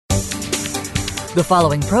The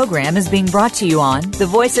following program is being brought to you on the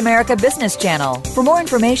Voice America Business Channel. For more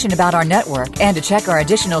information about our network and to check our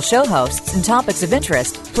additional show hosts and topics of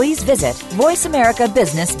interest, please visit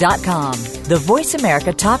voiceamericabusiness.com. The Voice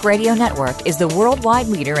America Talk Radio Network is the worldwide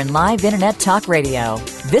leader in live Internet talk radio.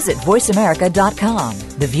 Visit voiceamerica.com.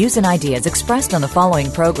 The views and ideas expressed on the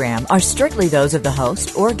following program are strictly those of the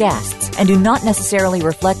host or guests and do not necessarily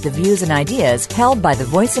reflect the views and ideas held by the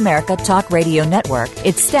Voice America Talk Radio Network,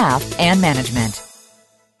 its staff, and management.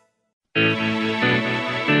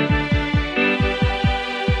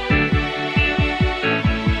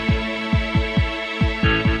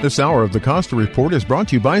 This hour of the Costa Report is brought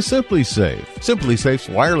to you by SimpliSafe. SimpliSafe's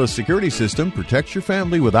wireless security system protects your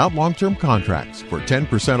family without long-term contracts. For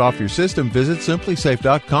 10% off your system, visit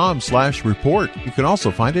simplisafe.com/report. You can also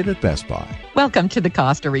find it at Best Buy. Welcome to the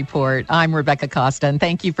Costa Report. I'm Rebecca Costa, and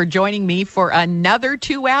thank you for joining me for another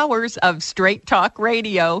 2 hours of Straight Talk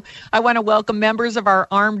Radio. I want to welcome members of our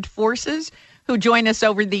armed forces who join us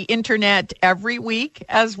over the internet every week,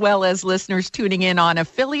 as well as listeners tuning in on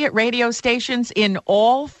affiliate radio stations in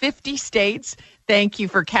all 50 states. Thank you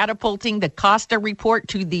for catapulting the Costa Report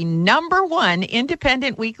to the #1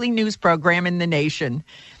 independent weekly news program in the nation.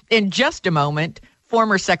 In just a moment,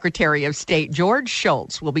 former Secretary of State George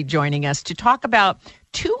Schultz will be joining us to talk about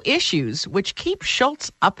two issues which keep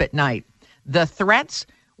Schultz up at night: the threats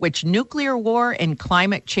which nuclear war and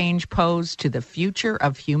climate change pose to the future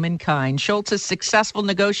of humankind. Schultz's successful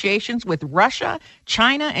negotiations with Russia,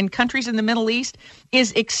 China, and countries in the Middle East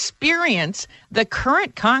is experience the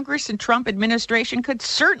current Congress and Trump administration could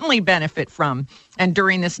certainly benefit from. And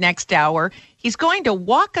during this next hour, he's going to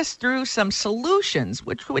walk us through some solutions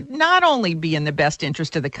which would not only be in the best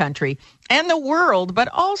interest of the country and the world, but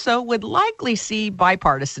also would likely see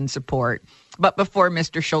bipartisan support. But before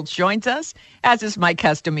Mr. Schultz joins us, as is my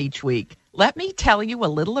custom each week, let me tell you a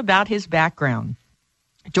little about his background.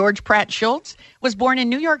 George Pratt Schultz was born in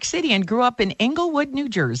New York City and grew up in Englewood, New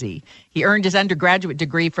Jersey. He earned his undergraduate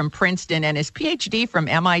degree from Princeton and his PhD from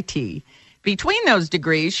MIT. Between those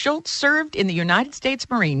degrees, Schultz served in the United States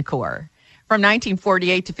Marine Corps. From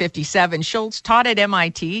 1948 to 57, Schultz taught at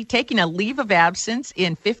MIT, taking a leave of absence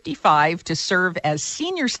in 55 to serve as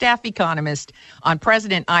senior staff economist on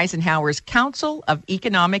President Eisenhower's Council of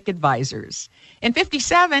Economic Advisors. In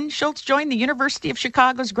 57, Schultz joined the University of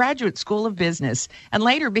Chicago's Graduate School of Business and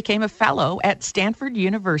later became a fellow at Stanford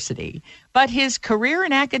University. But his career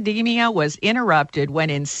in academia was interrupted when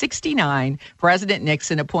in 69, President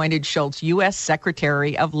Nixon appointed Schultz U.S.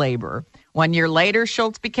 Secretary of Labor. 1 year later,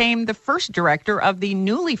 Schultz became the first director of the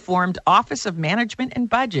newly formed Office of Management and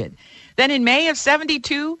Budget. Then in May of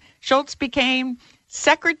 72, Schultz became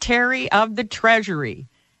Secretary of the Treasury.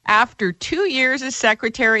 After 2 years as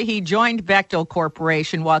secretary, he joined Bechtel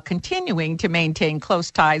Corporation while continuing to maintain close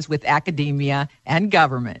ties with academia and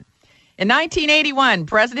government. In 1981,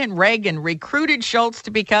 President Reagan recruited Schultz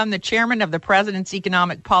to become the chairman of the President's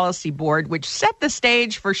Economic Policy Board, which set the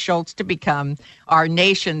stage for Schultz to become our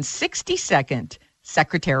nation's 62nd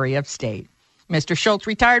Secretary of State. Mr. Schultz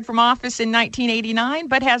retired from office in 1989,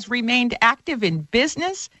 but has remained active in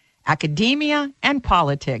business, academia, and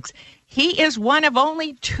politics. He is one of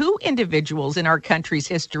only two individuals in our country's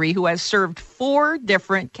history who has served 4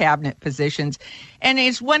 different cabinet positions and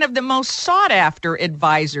is one of the most sought-after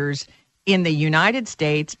advisors in the United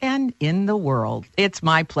States and in the world. It's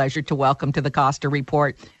my pleasure to welcome to the Costa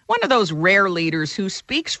Report one of those rare leaders who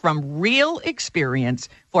speaks from real experience,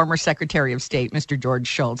 former Secretary of State, Mr. George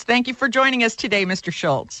Schultz. Thank you for joining us today, Mr.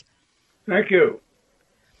 Schultz. Thank you.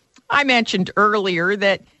 I mentioned earlier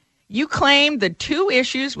that you claim the two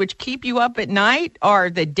issues which keep you up at night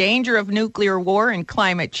are the danger of nuclear war and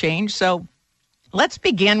climate change. So let's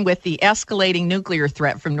begin with the escalating nuclear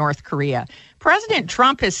threat from North Korea. President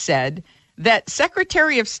Trump has said that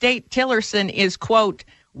Secretary of State Tillerson is, quote,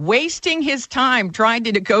 wasting his time trying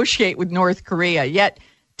to negotiate with North Korea. Yet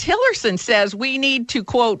Tillerson says we need to,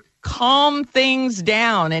 quote, calm things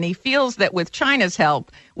down. And he feels that with China's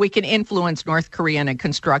help, we can influence North Korea in a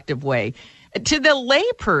constructive way. To the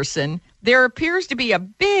layperson, there appears to be a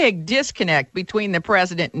big disconnect between the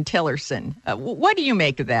president and Tillerson. What do you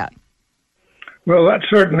make of that? Well, that's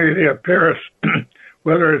certainly the appearance.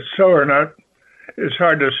 Whether it's so or not, it's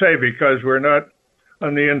hard to say because we're not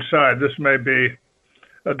on the inside. This may be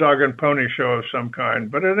a dog and pony show of some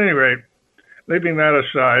kind. But at any rate, leaving that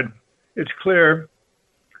aside, it's clear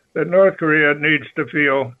that North Korea needs to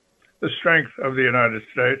feel the strength of the United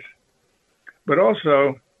States, but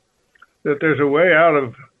also that there's a way out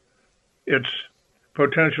of its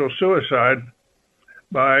potential suicide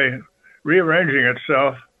by rearranging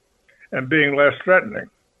itself and being less threatening.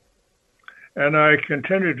 And I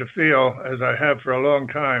continue to feel, as I have for a long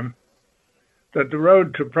time, that the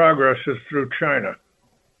road to progress is through China,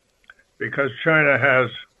 because China has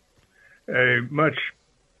a much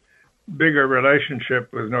bigger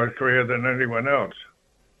relationship with North Korea than anyone else.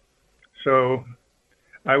 So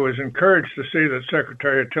I was encouraged to see that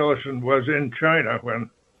Secretary Tillerson was in China when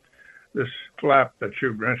this flap that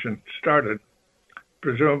you mentioned started.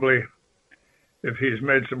 Presumably, if he's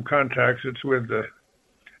made some contacts, it's with the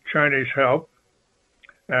Chinese help.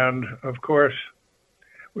 And of course,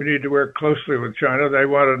 we need to work closely with China. They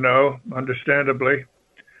want to know, understandably.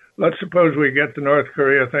 Let's suppose we get the North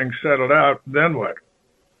Korea thing settled out, then what?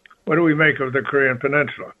 What do we make of the Korean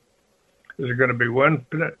Peninsula? Is it going to be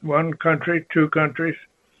one country, two countries?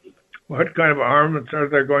 What kind of armaments are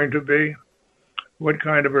there going to be? What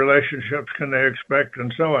kind of relationships can they expect,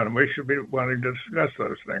 and so on? We should be wanting to discuss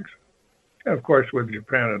those things. And of course, with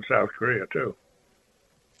Japan and South Korea, too.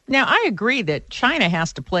 Now, I agree that China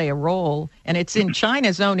has to play a role, and it's in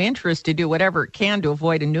China's own interest to do whatever it can to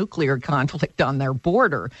avoid a nuclear conflict on their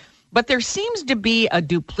border. But there seems to be a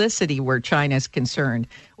duplicity where China is concerned.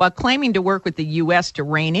 While claiming to work with the U.S. to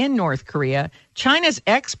rein in North Korea, China's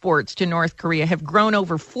exports to North Korea have grown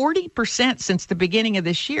over 40% since the beginning of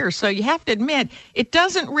this year. So you have to admit, it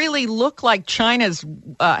doesn't really look like China's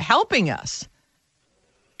helping us.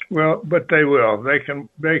 Well, but they will.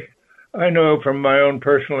 I know from my own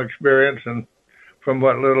personal experience and from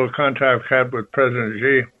what little contact I've had with President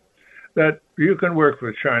Xi that you can work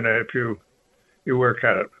with China if you work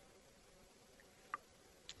at it.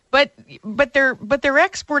 But their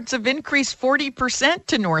exports have increased 40%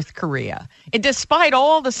 to North Korea. And despite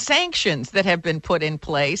all the sanctions that have been put in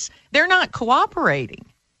place, they're not cooperating.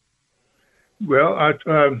 Well,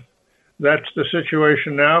 that's the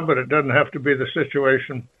situation now, but it doesn't have to be the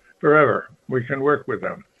situation forever. We can work with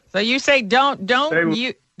them. So you say don't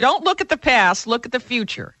look at the past, look at the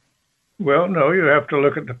future. Well, no, you have to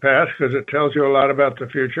look at the past because it tells you a lot about the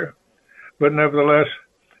future. But nevertheless,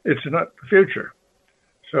 it's not the future.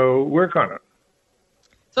 So work on it.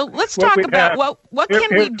 So let's talk about what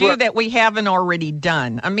can we do that we haven't already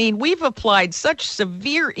done? I mean, we've applied such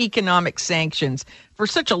severe economic sanctions for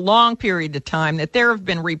such a long period of time that there have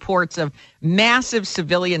been reports of massive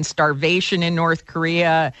civilian starvation in North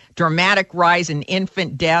Korea, dramatic rise in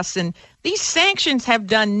infant deaths, and these sanctions have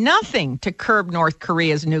done nothing to curb North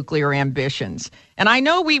Korea's nuclear ambitions. And I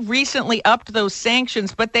know we've recently upped those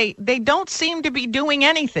sanctions, but they don't seem to be doing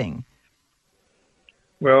anything.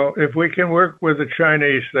 Well, if we can work with the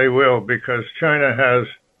Chinese, they will, because China has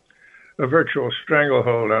a virtual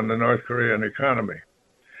stranglehold on the North Korean economy.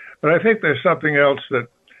 But I think there's something else that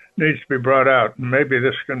needs to be brought out, and maybe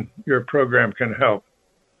your program can help.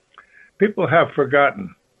 People have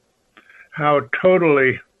forgotten how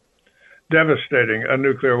totally devastating a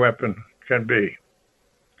nuclear weapon can be.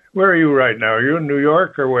 Where are you right now? Are you in New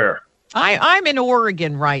York or where? I'm in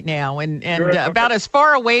Oregon right now, and about as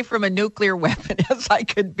far away from a nuclear weapon as I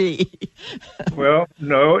could be. Well,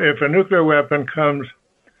 no, if a nuclear weapon comes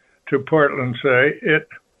to Portland, say,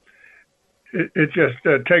 it just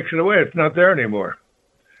takes it away. It's not there anymore.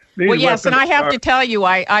 Well, yes, and I have to tell you,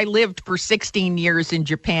 I lived for 16 years in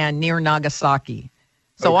Japan near Nagasaki.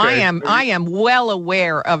 So okay. I am well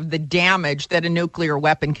aware of the damage that a nuclear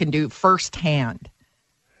weapon can do firsthand.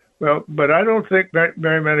 Well, but I don't think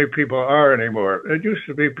very many people are anymore. It used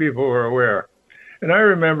to be people were aware. And I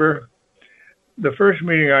remember the first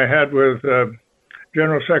meeting I had with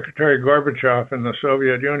General Secretary Gorbachev in the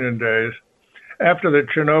Soviet Union days, after the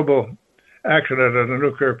Chernobyl accident at a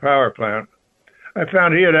nuclear power plant, I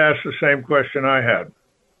found he had asked the same question I had.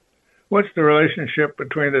 What's the relationship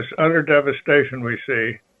between this utter devastation we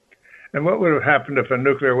see and what would have happened if a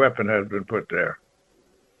nuclear weapon had been put there?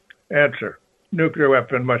 Answer. Nuclear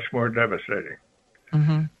weapon much more devastating.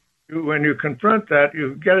 Mm-hmm. When you confront that,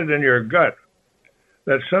 you get it in your gut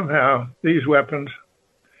that somehow these weapons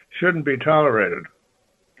shouldn't be tolerated.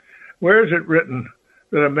 Where is it written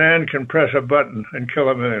that a man can press a button and kill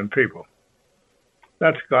 1 million people?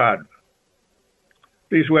 That's God.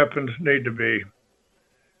 These weapons need to be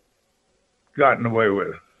gotten away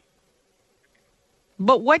with.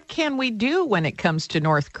 But what can we do when it comes to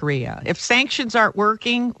North Korea? If sanctions aren't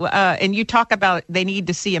working, and you talk about they need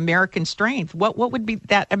to see American strength, what would be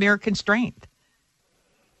that American strength?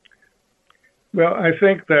 Well, I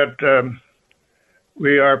think that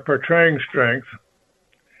we are portraying strength.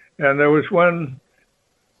 And there was one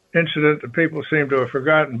incident that people seem to have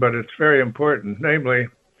forgotten, but it's very important. Namely,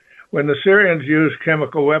 when the Syrians used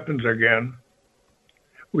chemical weapons again,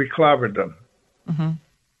 we clobbered them. Mm-hmm.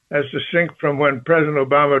 As distinct from when President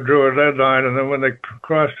Obama drew a red line, and then when they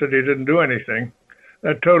crossed it, he didn't do anything.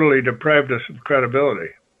 that totally deprived us of credibility.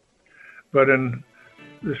 But in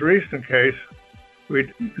this recent case,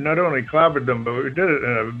 we not only clobbered them, but we did it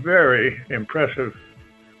in a very impressive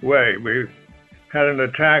way. We had an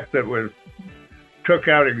attack that took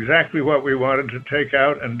out exactly what we wanted to take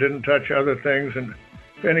out and didn't touch other things. And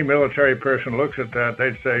if any military person looks at that,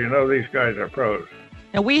 they'd say, these guys are pros.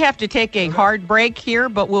 Now, we have to take a hard break here,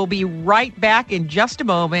 but we'll be right back in just a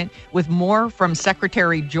moment with more from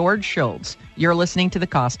Secretary George Schultz. You're listening to the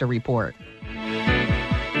Costa Report.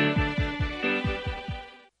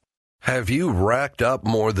 Have you racked up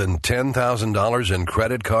more than $10,000 in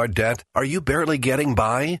credit card debt? Are you barely getting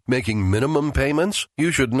by, making minimum payments?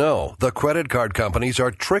 You should know the credit card companies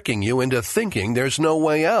are tricking you into thinking there's no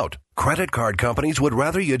way out. Credit card companies would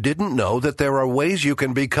rather you didn't know that there are ways you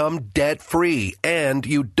can become debt-free and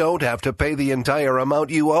you don't have to pay the entire amount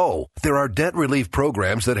you owe. There are debt relief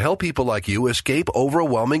programs that help people like you escape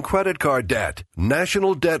overwhelming credit card debt.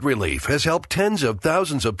 National Debt Relief has helped tens of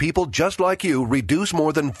thousands of people just like you reduce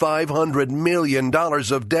more than $500 million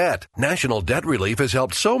of debt. National Debt Relief has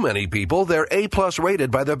helped so many people they're A+ rated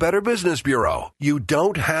by the Better Business Bureau. You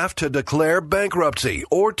don't have to declare bankruptcy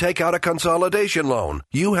or take out a consolidation loan.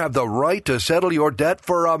 You have the right to settle your debt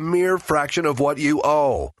for a mere fraction of what you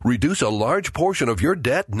owe. Reduce a large portion of your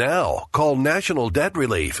debt now. Call National Debt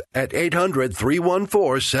Relief at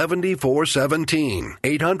 800-314-7417.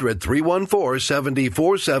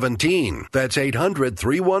 800-314-7417. That's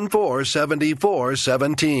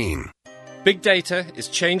 800-314-7417. Big data is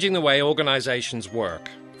changing the way organizations work.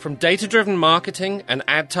 From data-driven marketing and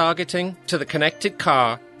ad targeting to the connected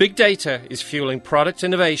car, big data is fueling product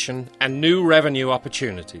innovation and new revenue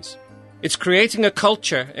opportunities. It's creating a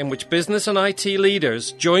culture in which business and IT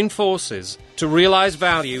leaders join forces to realize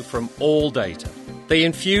value from all data. They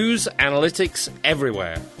infuse analytics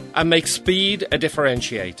everywhere and make speed a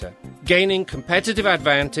differentiator, gaining competitive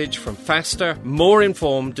advantage from faster, more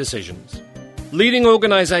informed decisions. Leading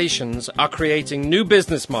organizations are creating new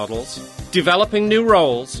business models, developing new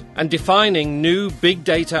roles, and defining new big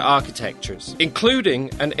data architectures, including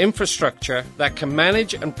an infrastructure that can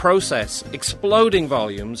manage and process exploding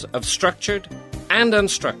volumes of structured and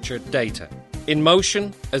unstructured data, in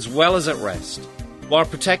motion as well as at rest, while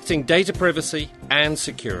protecting data privacy and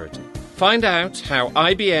security. Find out how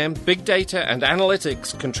IBM Big Data and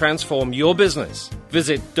Analytics can transform your business.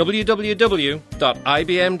 Visit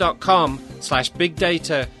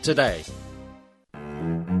www.ibm.com/bigdata today.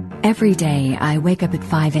 Every day, I wake up at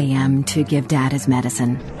 5 a.m. to give Dad his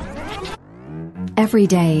medicine. Every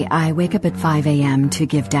day, I wake up at 5 a.m. to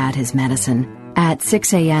give Dad his medicine. At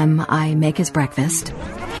 6 a.m., I make his breakfast.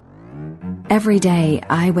 Every day,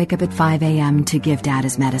 I wake up at 5 a.m. to give Dad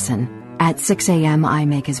his medicine. At 6 a.m., I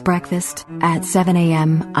make his breakfast. At 7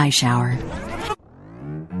 a.m., I shower.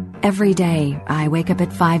 Every day, I wake up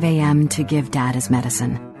at 5 a.m. to give Dad his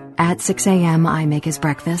medicine. At 6 a.m., I make his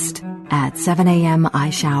breakfast. At 7 a.m.,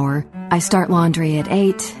 I shower. I start laundry at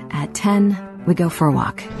 8. At 10, we go for a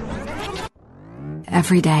walk.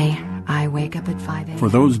 Every day, I wake up at 5 a.m. For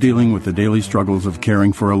those dealing with the daily struggles of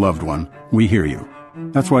caring for a loved one, we hear you.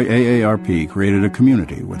 That's why AARP created a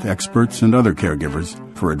community with experts and other caregivers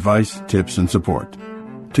for advice, tips, and support.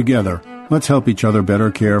 Together, let's help each other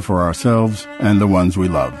better care for ourselves and the ones we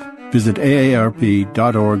love. Visit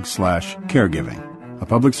aarp.org/caregiving. A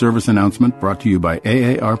public service announcement brought to you by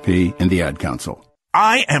AARP and the Ad Council.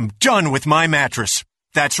 I am done with my mattress.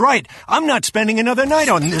 That's right. I'm not spending another night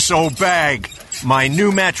on this old bag. My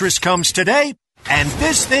new mattress comes today, and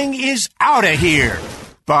this thing is out of here.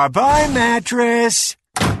 Bye-bye, mattress.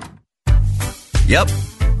 Yep.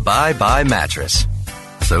 Bye-bye, mattress.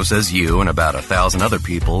 So says you and about 1,000 other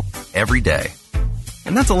people every day.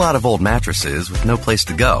 And that's a lot of old mattresses with no place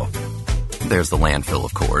to go. There's the landfill,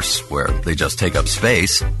 of course, where they just take up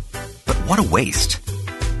space. But what a waste.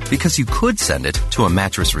 Because you could send it to a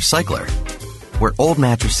mattress recycler, where old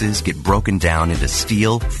mattresses get broken down into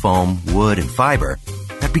steel, foam, wood, and fiber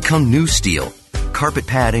that become new steel, carpet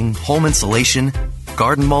padding, home insulation,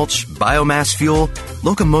 garden mulch, biomass fuel,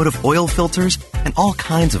 locomotive oil filters, and all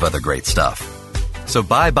kinds of other great stuff. So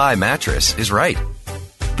bye-bye mattress is right.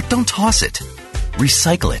 But don't toss it.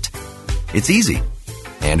 Recycle it. It's easy.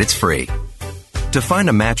 And it's free. To find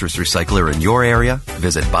a mattress recycler in your area,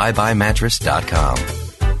 visit buybuymattress.com.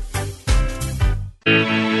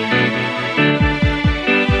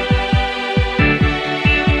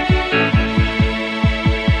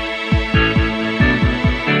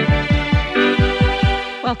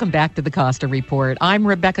 Welcome back to the Costa Report. I'm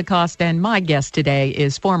Rebecca Costa, and my guest today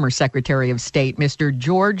is former Secretary of State, Mr.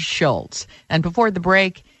 George Schultz. And before the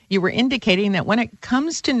break, you were indicating that when it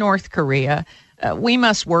comes to North Korea, we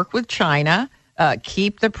must work with China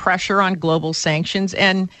keep the pressure on global sanctions,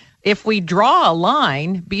 and if we draw a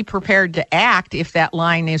line, be prepared to act if that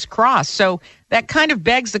line is crossed. So that kind of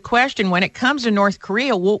begs the question, when it comes to North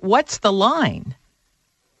Korea, what's the line?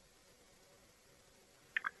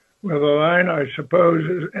 Well, the line, I suppose,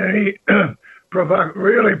 is any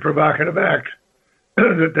really provocative act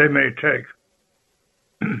that they may take.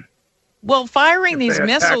 Well, firing these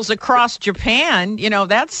missiles across Japan,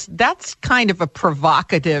 that's kind of a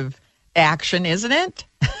provocative action, isn't it?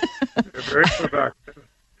 They're very provocative.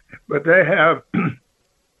 But they have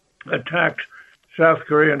attacked South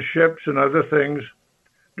Korean ships and other things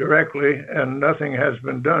directly, and nothing has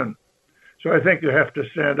been done. So I think you have to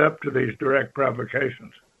stand up to these direct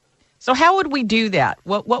provocations. So how would we do that?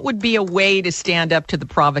 What would be a way to stand up to the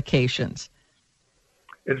provocations?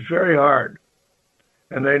 It's very hard,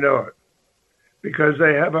 and they know it, because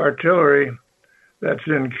they have artillery that's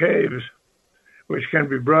in caves, which can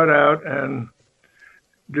be brought out and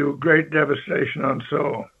do great devastation on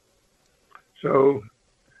Seoul. So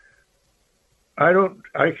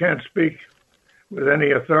I can't speak with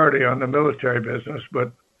any authority on the military business,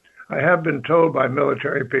 but I have been told by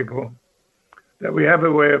military people that we have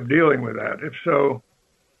a way of dealing with that. If so,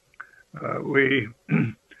 we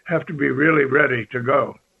have to be really ready to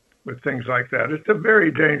go with things like that. It's a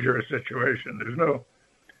very dangerous situation. There's no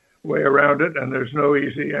way around it, and there's no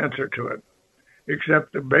easy answer to it,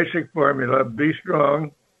 except the basic formula: be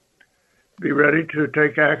strong, be ready to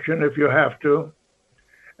take action if you have to,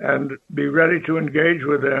 and be ready to engage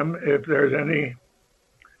with them if there's any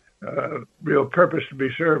real purpose to be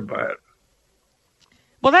served by it.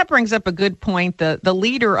 Well, that brings up a good point. The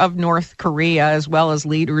leader of North Korea, as well as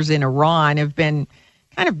leaders in Iran, have been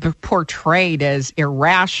kind of portrayed as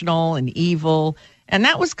irrational and evil. And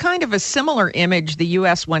that was kind of a similar image the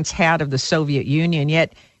U.S. once had of the Soviet Union.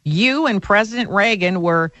 Yet you and President Reagan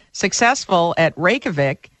were successful at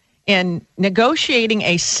Reykjavik in negotiating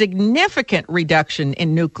a significant reduction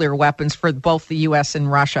in nuclear weapons for both the U.S.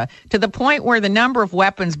 and Russia, to the point where the number of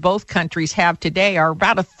weapons both countries have today are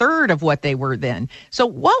about a third of what they were then. So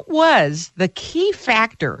what was the key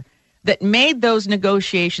factor that made those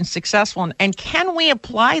negotiations successful, and can we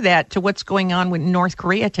apply that to what's going on with North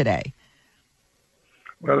Korea today?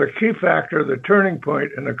 Well, the key factor, the turning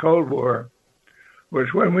point in the Cold War,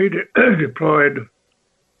 was when we deployed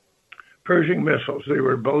Pershing missiles. They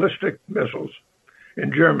were ballistic missiles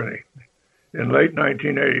in Germany in late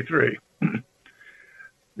 1983.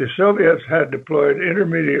 The Soviets had deployed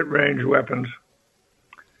intermediate range weapons,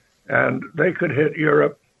 and they could hit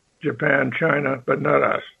Europe, Japan, China, but not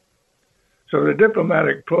us. So the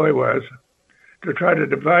diplomatic ploy was to try to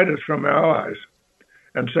divide us from allies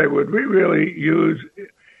and say, would we really use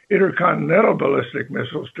intercontinental ballistic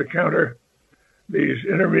missiles to counter these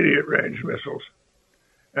intermediate range missiles,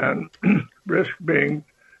 and risk being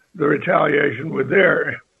the retaliation with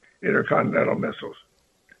their intercontinental missiles.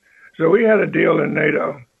 So we had a deal in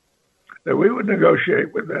NATO that we would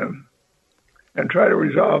negotiate with them and try to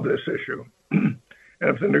resolve this issue. And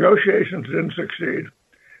if the negotiations didn't succeed,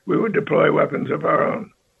 we would deploy weapons of our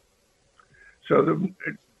own.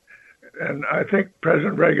 And I think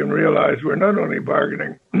President Reagan realized we're not only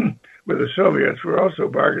bargaining with the Soviets, we're also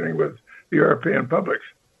bargaining with the European publics.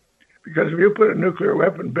 Because if you put a nuclear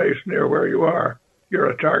weapon base near where you are, you're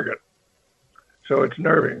a target. So it's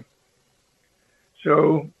nerving.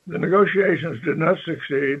 So the negotiations did not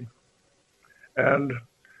succeed. And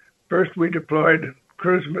first we deployed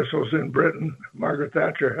cruise missiles in Britain. Margaret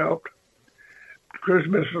Thatcher helped. Cruise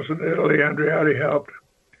missiles in Italy, Andreotti helped.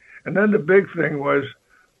 And then the big thing was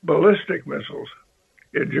ballistic missiles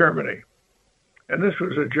in Germany. And this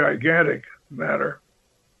was a gigantic matter.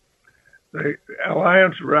 The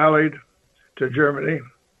alliance rallied to Germany,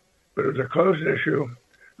 but it was a closed issue.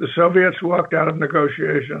 The Soviets walked out of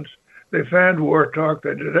negotiations. They fanned war talk.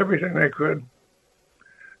 They did everything they could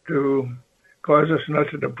to cause us not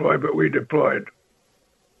to deploy, but we deployed.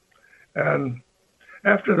 And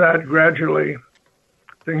after that, gradually,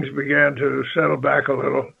 things began to settle back a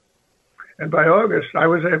little. And by August, I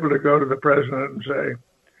was able to go to the president and say,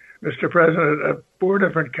 Mr. President, at 4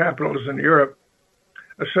 different capitals in Europe,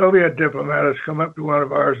 a Soviet diplomat has come up to one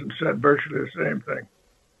of ours and said virtually the same thing,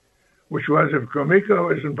 which was if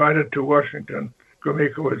Gromyko is invited to Washington,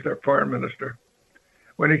 Gromyko was their foreign minister,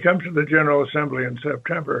 when he comes to the General Assembly in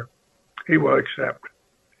September, he will accept.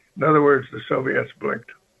 In other words, the Soviets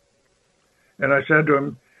blinked. And I said to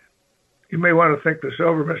him, you may want to think this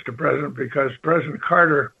over, Mr. President, because President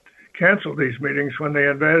Carter canceled these meetings when they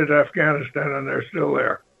invaded Afghanistan, and they're still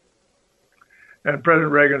there. And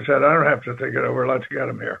President Reagan said, I don't have to think it over. Let's get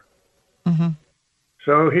him here. Mm-hmm.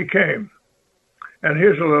 So he came. And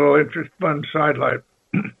here's a little fun sidelight.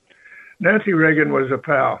 Nancy Reagan was a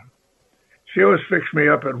pal. She always fixed me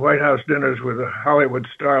up at White House dinners with a Hollywood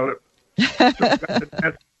starlet.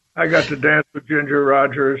 So I got to dance with Ginger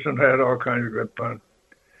Rogers and had all kinds of good fun.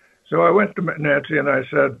 So I went to Nancy and I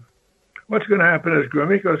said, what's going to happen is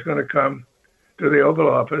Gromyko's going to come to the Oval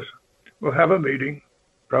Office. We'll have a meeting,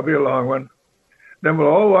 probably a long one. Then we'll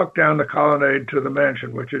all walk down the colonnade to the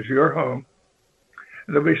mansion, which is your home.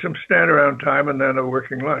 And there'll be some stand-around time and then a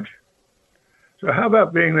working lunch. So how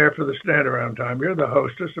about being there for the stand-around time? You're the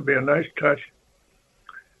hostess. It'll be a nice touch.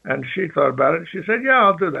 And she thought about it. She said, yeah,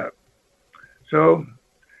 I'll do that. So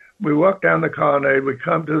we walk down the colonnade. We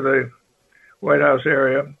come to the White House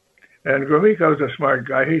area. And Gromyko's a smart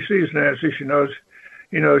guy. He sees Nancy. He knows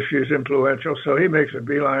she's influential. So he makes a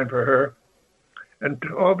beeline for her. And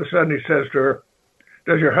all of a sudden he says to her,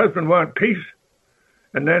 does your husband want peace?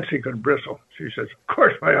 And Nancy could bristle. She says, of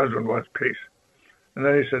course my husband wants peace. And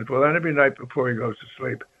then he says, well, then every night before he goes to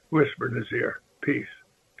sleep, whisper in his ear, peace.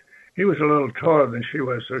 He was a little taller than she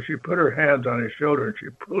was, so she put her hands on his shoulder and she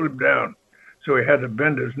pulled him down, so he had to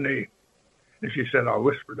bend his knee. And she said, I'll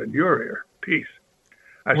whisper in your ear, peace.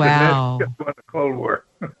 I said, Nancy just won the Cold War.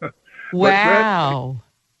 Wow.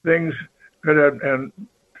 Things could have, and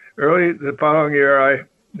early the following year, I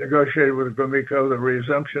negotiated with Gromyko the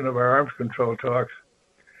resumption of our arms control talks.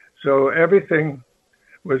 So everything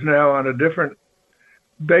was now on a different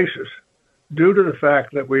basis due to the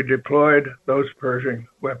fact that we deployed those Pershing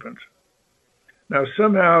weapons. Now,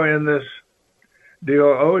 somehow in this deal,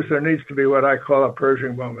 always there needs to be what I call a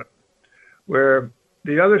Pershing moment, where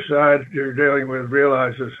the other side you're dealing with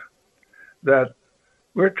realizes that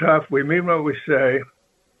we're tough, we mean what we say,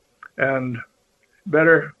 and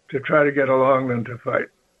better to try to get along than to fight.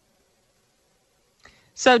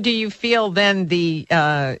 So do you feel then the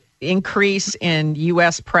increase in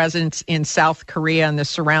U.S. presence in South Korea and the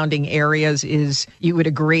surrounding areas is, you would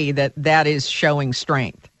agree that that is showing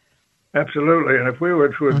strength? Absolutely. And if we were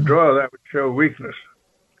to withdraw, that would show weakness.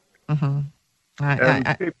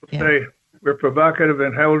 Mm-hmm. People say we're provocative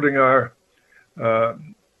in holding our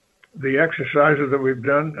the exercises that we've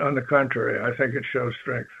done. On the contrary, I think it shows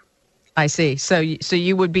strength. I see. So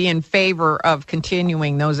you would be in favor of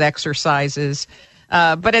continuing those exercises.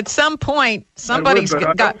 But at some point, somebody's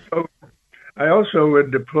got... I also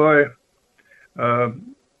would deploy,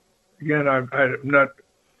 again, I'm not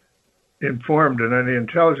informed in any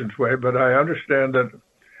intelligence way, but I understand that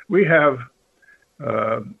we have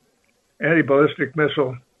anti-ballistic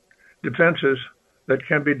missile defenses that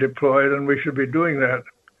can be deployed, and we should be doing that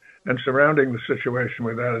and surrounding the situation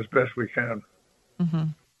with that as best we can. Mm-hmm.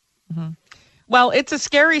 Mm-hmm. Well, it's a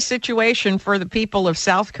scary situation for the people of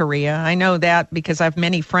South Korea. I know that because I have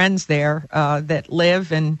many friends there that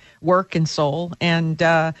live and work in Seoul, and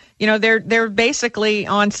they're basically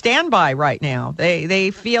on standby right now.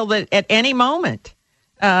 They feel that at any moment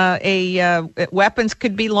weapons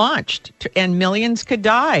could be launched and millions could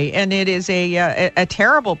die, and it is a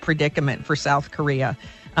terrible predicament for South Korea.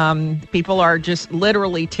 People are just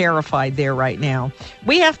literally terrified there right now.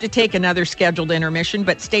 We have to take another scheduled intermission,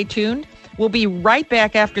 but stay tuned. We'll be right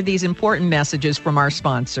back after these important messages from our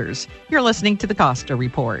sponsors. You're listening to the Costa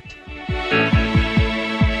Report.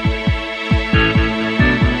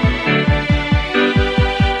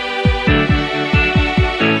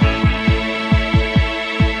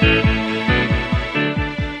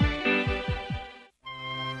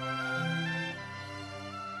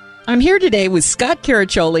 I'm here today with Scott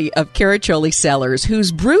Caraccioli of Caraccioli Cellars,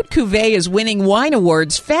 whose Brut Cuvée is winning wine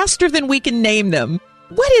awards faster than we can name them.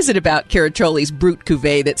 What is it about Caraccioli's Brut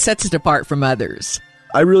Cuvée that sets it apart from others?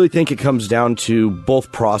 I really think it comes down to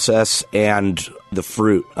both process and the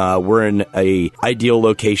fruit. We're in a ideal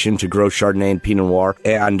location to grow Chardonnay and Pinot Noir,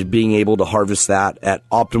 and being able to harvest that at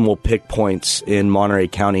optimal pick points in Monterey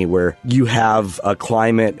County, where you have a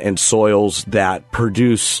climate and soils that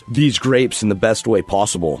produce these grapes in the best way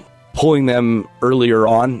possible. Pulling them earlier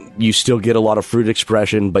on, you still get a lot of fruit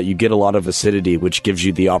expression, but you get a lot of acidity, which gives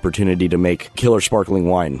you the opportunity to make killer sparkling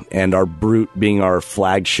wine. And our Brut, being our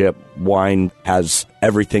flagship wine, has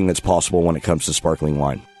everything that's possible when it comes to sparkling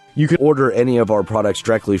wine. You can order any of our products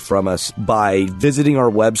directly from us by visiting our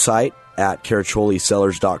website at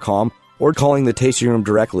caraccioliCellars.com or calling the tasting room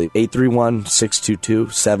directly,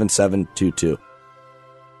 831-622-7722.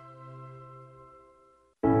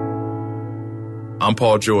 I'm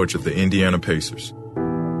Paul George of the Indiana Pacers.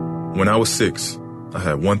 When I was 6, I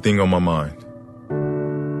had one thing on my mind.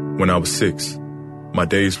 When I was 6, my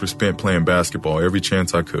days were spent playing basketball every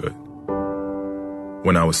chance I could.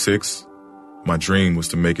 When I was 6, my dream was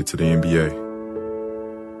to make it to the NBA.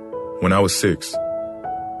 When I was 6,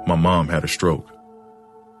 my mom had a stroke.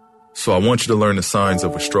 So I want you to learn the signs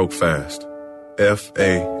of a stroke fast.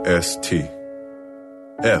 F-A-S-T.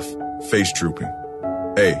 F, face drooping.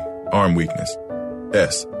 A, arm weakness.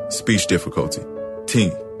 S, speech difficulty. T,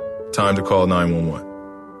 time to call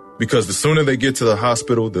 911. Because the sooner they get to the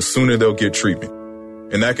hospital, the sooner they'll get treatment.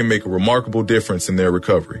 And that can make a remarkable difference in their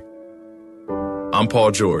recovery. I'm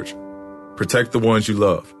Paul George. Protect the ones you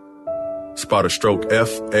love. Spot a stroke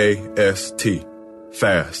F-A-S-T.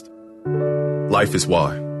 Fast. Life is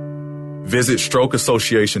why. Visit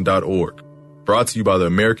strokeassociation.org. Brought to you by the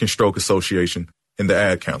American Stroke Association and the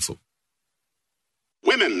Ad Council.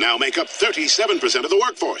 Women now make up 37% of the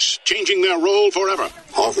workforce, changing their role forever.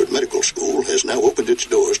 Harvard Medical School has now opened its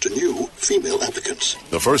doors to new female applicants.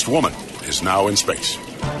 The first woman is now in space.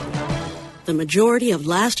 The majority of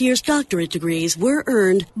last year's doctorate degrees were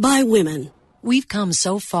earned by women. We've come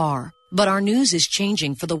so far, but our news is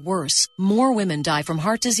changing for the worse. More women die from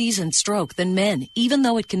heart disease and stroke than men, even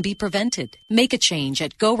though it can be prevented. Make a change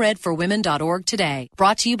at GoRedForWomen.org today.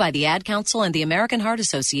 Brought to you by the Ad Council and the American Heart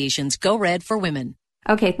Association's Go Red for Women.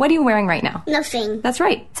 Okay, what are you wearing right now? Nothing. That's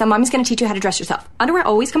right. So Mommy's going to teach you how to dress yourself. Underwear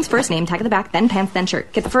always comes first, name tag at the back, then pants, then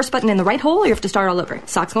shirt. Get the first button in the right hole or you have to start all over.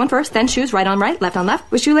 Socks going first, then shoes, right on right, left on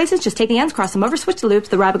left. With shoelaces, just take the ends, cross them over, switch the loops,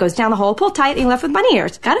 the rabbit goes down the hole, pull tight, and you're left with bunny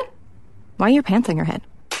ears. Got it? Why are your pants on your head?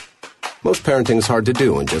 Most parenting is hard to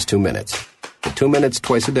do in just 2 minutes. But 2 minutes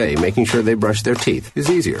twice a day making sure they brush their teeth is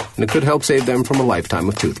easier, and it could help save them from a lifetime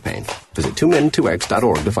of tooth pain. Visit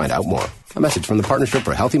 2min2x.org to find out more. A message from the Partnership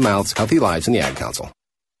for Healthy Mouths, Healthy Lives, and the Ad Council.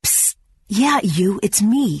 Yeah, it's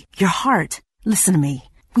me, your heart. Listen to me.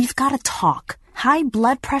 We've got to talk. High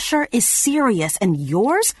blood pressure is serious, and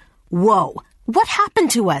yours? Whoa. What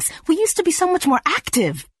happened to us? We used to be so much more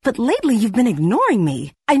active. But lately, you've been ignoring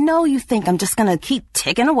me. I know you think I'm just gonna keep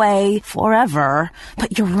ticking away forever,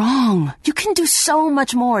 but you're wrong. You can do so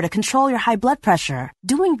much more to control your high blood pressure.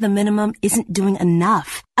 Doing the minimum isn't doing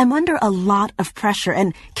enough. I'm under a lot of pressure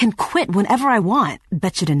and can quit whenever I want.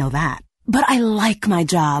 Bet you didn't know that. But I like my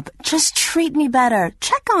job. Just treat me better.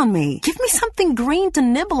 Check on me. Give me something green to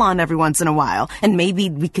nibble on every once in a while. And maybe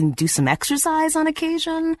we can do some exercise on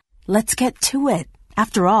occasion. Let's get to it.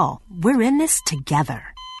 After all, we're in this together.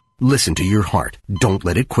 Listen to your heart. Don't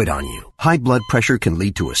let it quit on you. High blood pressure can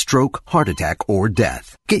lead to a stroke, heart attack, or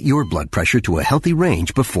death. Get your blood pressure to a healthy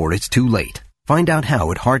range before it's too late. Find out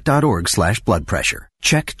how at heart.org/blood pressure.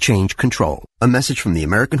 Check, change, control. A message from the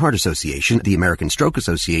American Heart Association, the American Stroke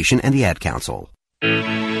Association, and the Ad Council.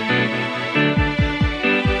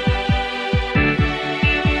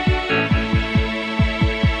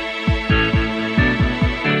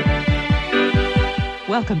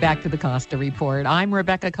 Welcome back to the Costa Report. I'm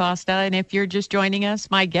Rebecca Costa, and if you're just joining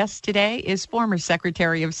us, my guest today is former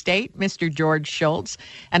Secretary of State, Mr. George Schultz,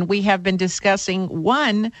 and we have been discussing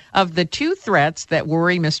one of the two threats that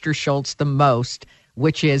worry Mr. Schultz the most,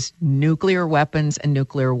 which is nuclear weapons and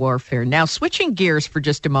nuclear warfare. Now, switching gears for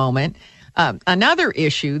just a moment, another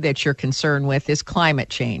issue that you're concerned with is climate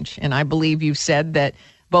change, and I believe you've said that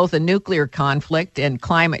both a nuclear conflict and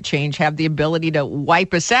climate change have the ability to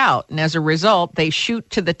wipe us out. And as a result, they shoot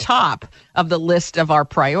to the top of the list of our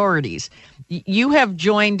priorities. You have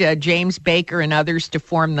joined James Baker and others to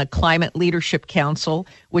form the Climate Leadership Council,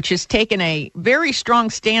 which has taken a very strong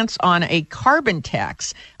stance on a carbon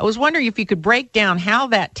tax. I was wondering if you could break down how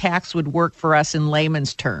that tax would work for us in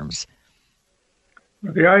layman's terms.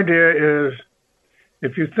 The idea is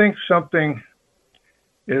if you think something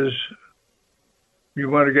is you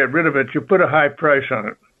want to get rid of it, you put a high price on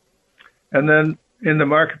it. And then in the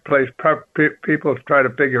marketplace, people try to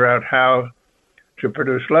figure out how to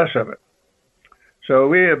produce less of it. So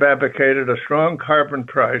we have advocated a strong carbon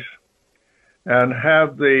price and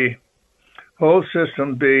have the whole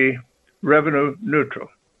system be revenue neutral.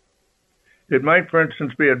 It might, for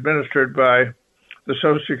instance, be administered by the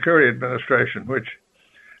Social Security Administration, which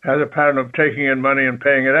has a pattern of taking in money and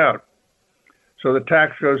paying it out. So the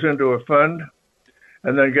tax goes into a fund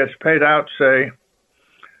and then gets paid out, say,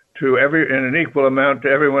 to in an equal amount to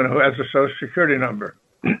everyone who has a Social Security number.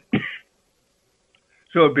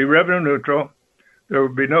 So it'd be revenue neutral. There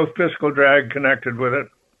would be no fiscal drag connected with it,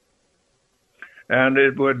 and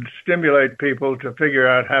it would stimulate people to figure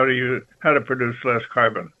out how to produce less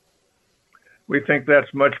carbon. We think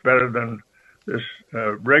that's much better than this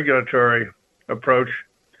regulatory approach,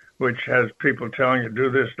 which has people telling you do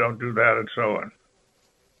this, don't do that, and so on.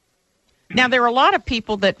 Now, there are a lot of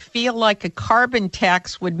people that feel like a carbon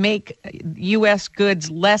tax would make U.S. goods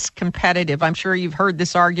less competitive. I'm sure you've heard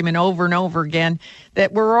this argument over and over again,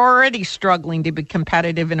 that we're already struggling to be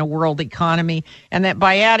competitive in a world economy, and that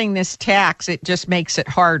by adding this tax, it just makes it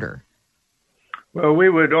harder. Well, we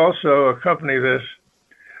would also accompany this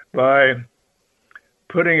by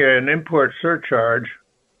putting an import surcharge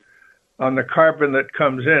on the carbon that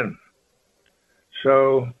comes in.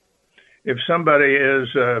 So if somebody is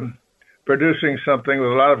producing something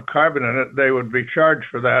with a lot of carbon in it, they would be charged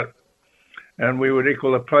for that, and we would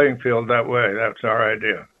equal the playing field that way. That's our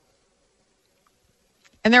idea.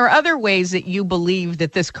 And there are other ways that you believe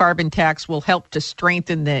that this carbon tax will help to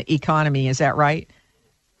strengthen the economy. Is that right?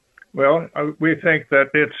 Well, we think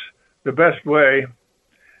that it's the best way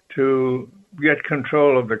to get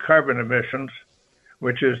control of the carbon emissions,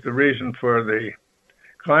 which is the reason for the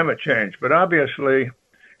climate change. But obviously,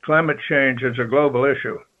 climate change is a global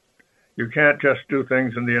issue. You can't just do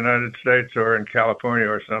things in the United States or in California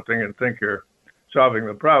or something and think you're solving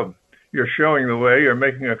the problem. You're showing the way, you're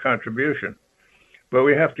making a contribution. But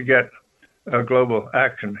we have to get a global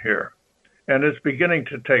action here. And it's beginning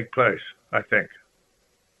to take place, I think.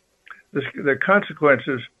 The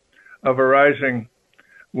consequences of a rising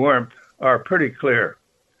warmth are pretty clear.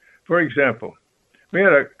 For example, we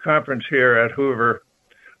had a conference here at Hoover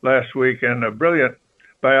last week, and a brilliant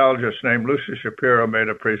biologist named Lucy Shapiro made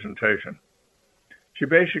a presentation. She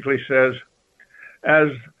basically says, as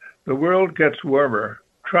the world gets warmer,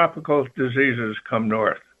 tropical diseases come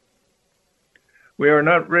north. We are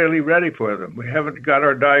not really ready for them. We haven't got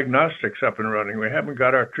our diagnostics up and running. We haven't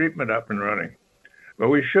got our treatment up and running. But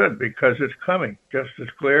we should, because it's coming just as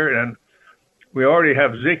clear. And we already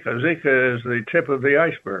have Zika. Zika is the tip of the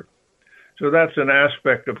iceberg. So that's an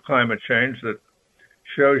aspect of climate change that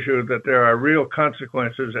shows you that there are real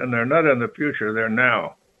consequences, and they're not in the future, they're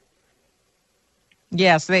now.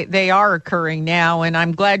 Yes, they are occurring now, and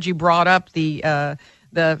I'm glad you brought up the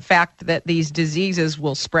fact that these diseases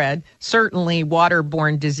will spread. Certainly,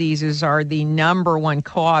 waterborne diseases are the number one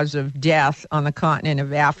cause of death on the continent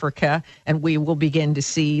of Africa, and we will begin to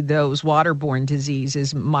see those waterborne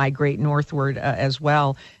diseases migrate northward as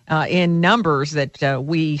well in numbers that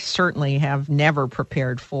we certainly have never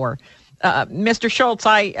prepared for. Mr. Schultz,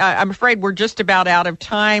 I'm afraid we're just about out of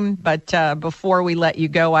time, but before we let you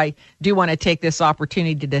go, I do want to take this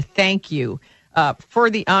opportunity to thank you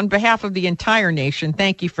on behalf of the entire nation.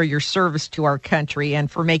 Thank you for your service to our country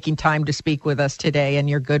and for making time to speak with us today and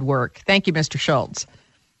your good work. Thank you, Mr. Schultz.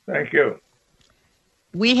 Thank you.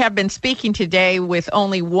 We have been speaking today with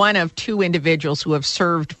only one of two individuals who have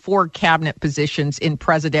served 4 cabinet positions in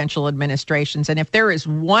presidential administrations. And if there is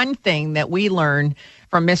one thing that we learn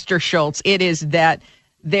from Mr. Schultz, it is that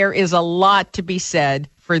there is a lot to be said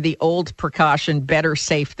for the old precaution, better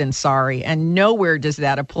safe than sorry. And nowhere does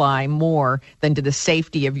that apply more than to the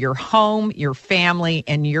safety of your home, your family,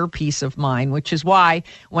 and your peace of mind, which is why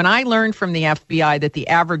when I learned from the FBI that the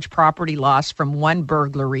average property loss from one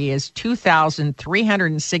burglary is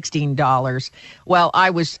 $2,316, well,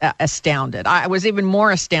 I was astounded. I was even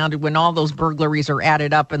more astounded when all those burglaries are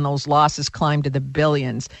added up and those losses climb to the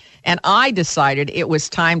billions. And I decided it was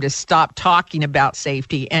time to stop talking about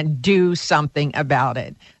safety and do something about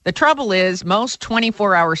it. The trouble is, most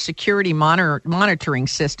 24-hour security monitoring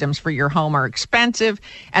systems for your home are expensive,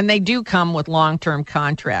 and they do come with long-term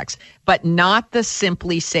contracts, but not the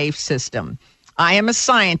Simply Safe system. I am a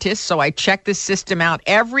scientist, so I checked this system out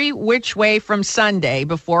every which way from Sunday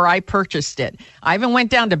before I purchased it. I even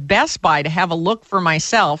went down to Best Buy to have a look for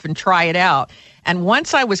myself and try it out. And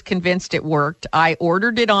once I was convinced it worked, I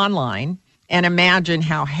ordered it online, and imagine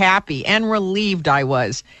how happy and relieved I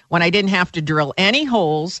was when I didn't have to drill any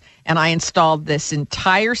holes, and I installed this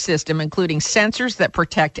entire system, including sensors that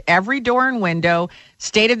protect every door and window,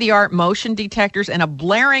 state-of-the-art motion detectors, and a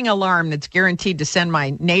blaring alarm that's guaranteed to send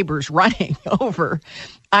my neighbors running over.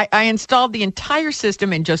 I installed the entire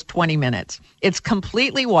system in just 20 minutes. It's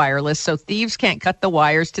completely wireless, so thieves can't cut the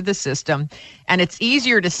wires to the system, and it's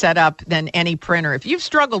easier to set up than any printer. If you've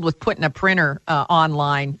struggled with putting a printer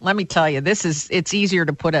online, let me tell you, it's easier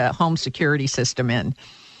to put a home security system in.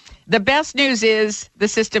 The best news is the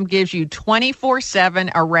system gives you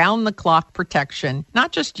 24/7 around-the-clock protection,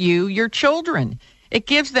 not just you, your children. It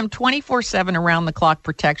gives them 24/7 around-the-clock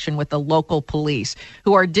protection with the local police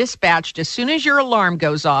who are dispatched as soon as your alarm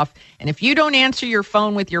goes off. And if you don't answer your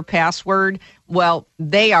phone with your password, well,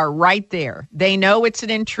 they are right there. They know it's an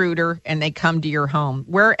intruder, and they come to your home.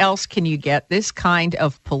 Where else can you get this kind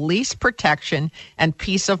of police protection and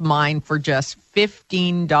peace of mind for just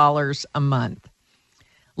 $15 a month?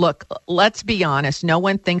 Look, let's be honest. No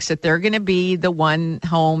one thinks that they're going to be the one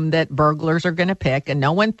home that burglars are going to pick, and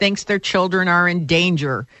no one thinks their children are in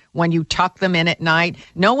danger when you tuck them in at night.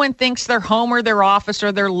 No one thinks their home or their office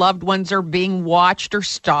or their loved ones are being watched or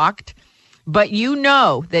stalked. But you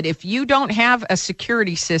know that if you don't have a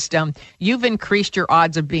security system, you've increased your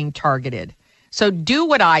odds of being targeted. So do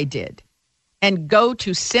what I did. and go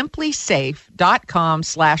to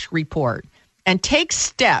simplysafe.com/report and take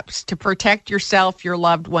steps to protect yourself, your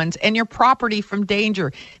loved ones, and your property from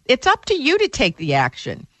danger. It's up to you to take the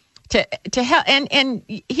action to help. And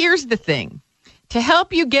here's the thing. To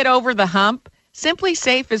help you get over the hump, Simply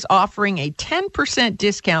Safe is offering a 10%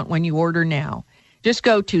 discount when you order now. Just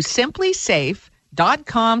go to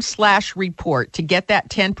simplysafe.com/report to get that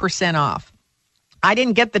 10% off. I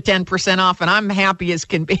didn't get the 10% off, and I'm happy as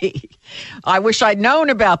can be. I wish I'd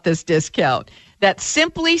known about this discount. That's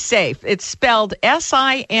Simply Safe. It's spelled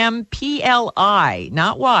SIMPLI,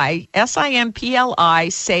 not Y,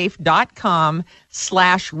 SIMPLI,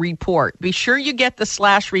 safe.com/report. Be sure you get the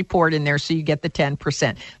 /report in there so you get the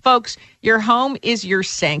 10%. Folks, your home is your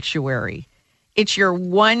sanctuary. It's your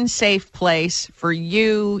one safe place for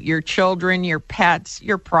you, your children, your pets,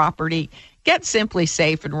 your property. Get Simply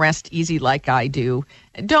Safe and rest easy like I do.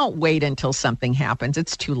 Don't wait until something happens.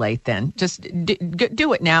 It's too late then. Just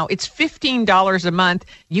do it now. It's $15 a month.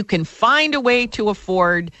 You can find a way to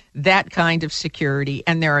afford that kind of security,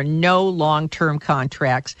 and there are no long-term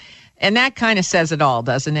contracts. And that kind of says it all,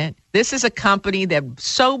 doesn't it? This is a company that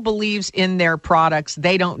so believes in their products,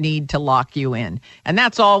 they don't need to lock you in. And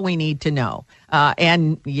that's all we need to know.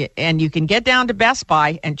 And you can get down to Best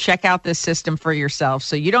Buy and check out this system for yourself.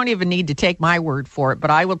 So you don't even need to take my word for it. But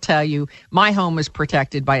I will tell you, my home is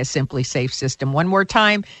protected by a Simply Safe system. One more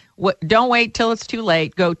time, don't wait till it's too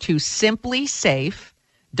late. Go to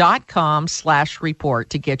simplysafe.com/report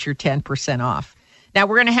to get your 10% off. Now,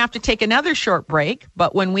 we're going to have to take another short break,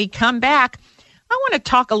 but when we come back, I want to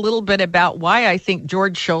talk a little bit about why I think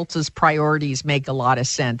George Schultz's priorities make a lot of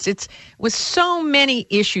sense. It's with so many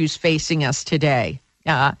issues facing us today.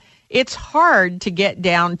 It's hard to get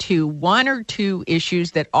down to one or two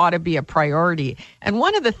issues that ought to be a priority. And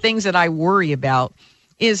one of the things that I worry about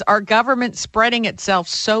is our government spreading itself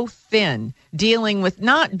so thin, dealing with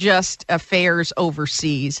not just affairs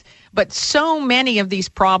overseas, but so many of these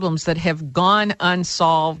problems that have gone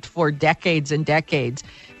unsolved for decades and decades,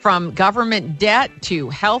 from government debt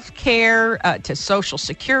to health care to Social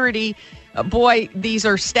Security. Boy, these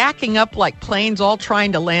are stacking up like planes all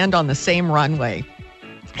trying to land on the same runway.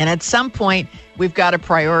 And at some point, we've got to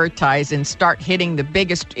prioritize and start hitting the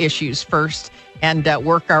biggest issues first and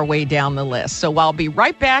work our way down the list. So I'll be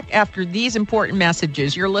right back after these important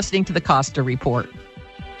messages. You're listening to the Costa Report.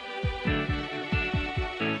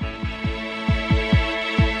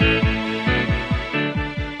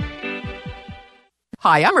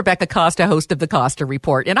 Hi, I'm Rebecca Costa, host of the Costa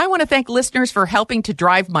Report, and I want to thank listeners for helping to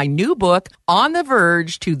drive my new book, On the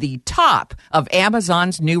Verge, to the top of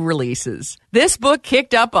Amazon's new releases. This book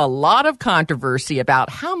kicked up a lot of controversy about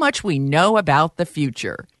how much we know about the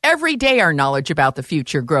future. Every day our knowledge about the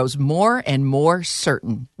future grows more and more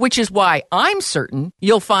certain, which is why I'm certain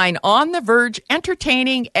you'll find On the Verge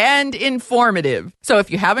entertaining and informative. So if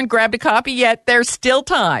you haven't grabbed a copy yet, there's still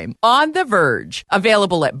time. On the Verge,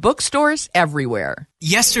 available at bookstores everywhere.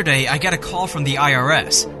 Yesterday, I got a call from the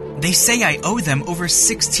IRS. They say I owe them over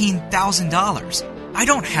 $16,000. I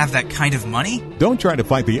don't have that kind of money. Don't try to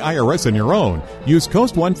fight the IRS on your own. Use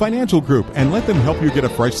Coast One Financial Group and let them help you get a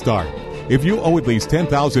fresh start. If you owe at least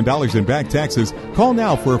 $10,000 in back taxes, call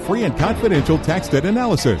now for a free and confidential tax debt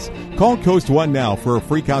analysis. Call Coast One now for a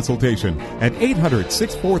free consultation at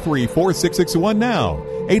 800-643-4661 now.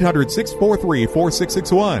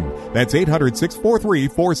 800-643-4661. That's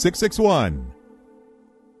 800-643-4661.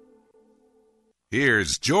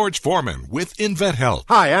 Here's George Foreman with InventHelp.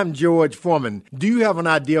 Hi, I'm George Foreman. Do you have an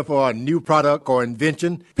idea for a new product or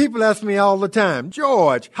invention? People ask me all the time,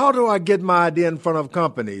 George, how do I get my idea in front of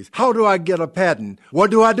companies? How do I get a patent?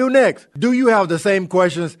 What do I do next? Do you have the same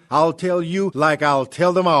questions? I'll tell you like I'll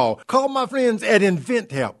tell them all. Call my friends at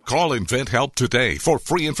InventHelp. Call InventHelp today for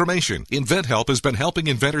free information. InventHelp has been helping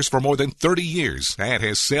inventors for more than 30 years and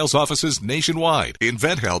has sales offices nationwide.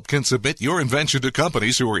 InventHelp can submit your invention to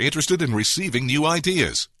companies who are interested in receiving new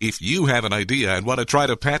ideas. If you have an idea and want to try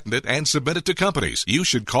to patent it and submit it to companies, you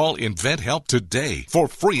should call InventHelp today for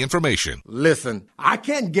free information. Listen, I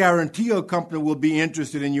can't guarantee a company will be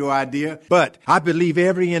interested in your idea, but I believe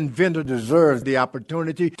every inventor deserves the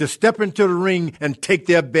opportunity to step into the ring and take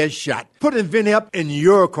their best shot. Put InventHelp in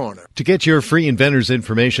your corner. To get your free inventor's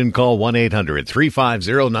information, call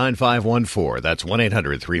 1-800-350-9514. That's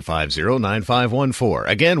 1-800-350-9514.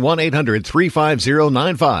 Again,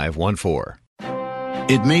 1-800-350-9514.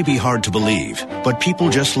 It may be hard to believe, but people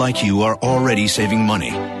just like you are already saving money.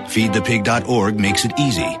 FeedThePig.org makes it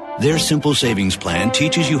easy. Their simple savings plan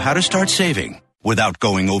teaches you how to start saving without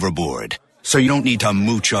going overboard. So you don't need to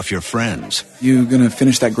mooch off your friends. You gonna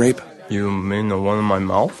finish that grape? You mean the one in my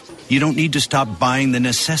mouth? You don't need to stop buying the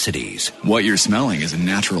necessities. What you're smelling is a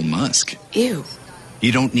natural musk. Ew.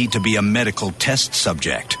 You don't need to be a medical test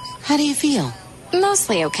subject. How do you feel?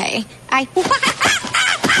 Mostly okay.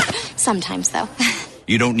 Sometimes, though.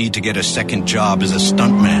 You don't need to get a second job as a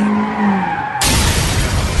stuntman.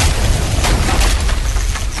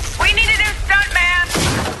 We need a new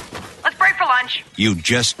stuntman. Let's break for lunch. You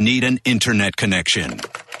just need an internet connection.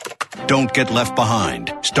 Don't get left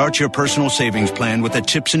behind. Start your personal savings plan with the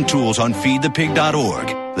tips and tools on feedthepig.org.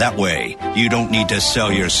 That way, you don't need to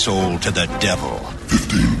sell your soul to the devil. $15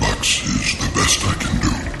 is the best I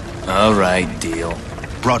can do. All right, deal.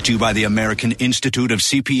 Brought to you by the American Institute of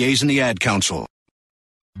CPAs and the Ad Council.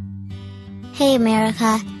 Hey,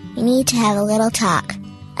 America. We need to have a little talk.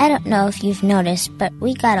 I don't know if you've noticed, but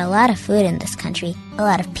we got a lot of food in this country. A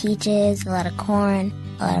lot of peaches, a lot of corn,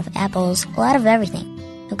 a lot of apples, a lot of everything.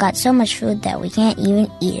 We've got so much food that we can't even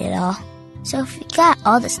eat it all. So if we got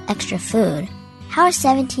all this extra food, how are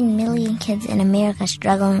 17 million kids in America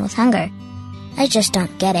struggling with hunger? I just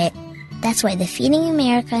don't get it. That's why the Feeding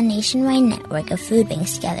America nationwide network of food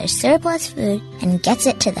banks gathers surplus food and gets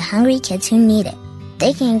it to the hungry kids who need it.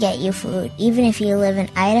 They can get you food even if you live in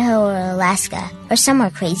Idaho or Alaska or somewhere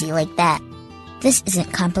crazy like that. This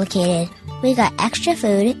isn't complicated. We got extra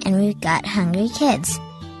food and we've got hungry kids.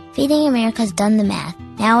 Feeding America's done the math.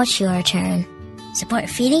 Now it's your turn. Support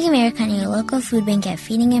Feeding America and your local food bank at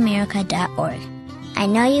feedingamerica.org. I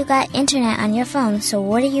know you got internet on your phone, so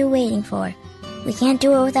what are you waiting for? We can't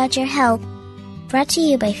do it without your help. Brought to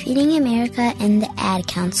you by Feeding America and the Ad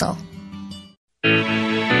Council.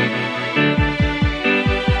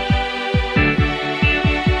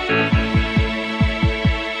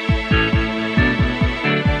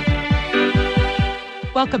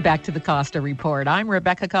 Welcome back to the Costa Report. I'm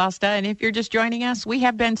Rebecca Costa, and if you're just joining us, we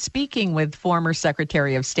have been speaking with former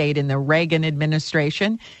Secretary of State in the Reagan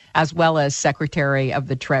administration, as well as Secretary of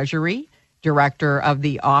the Treasury, Director of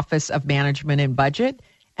the Office of Management and Budget,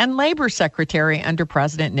 and Labor Secretary under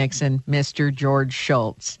President Nixon, Mr. George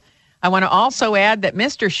Schultz. I want to also add that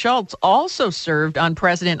Mr. Schultz also served on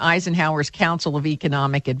President Eisenhower's Council of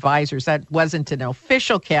Economic Advisors. That wasn't an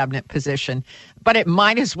official cabinet position, but it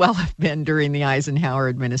might as well have been during the Eisenhower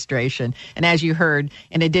administration. And as you heard,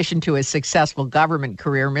 in addition to his successful government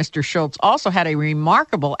career, Mr. Schultz also had a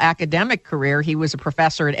remarkable academic career. He was a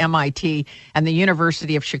professor at MIT and the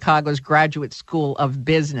University of Chicago's Graduate School of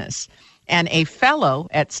Business and a fellow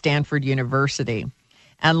at Stanford University.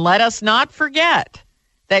 And let us not forget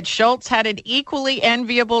that Schultz had an equally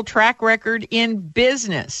enviable track record in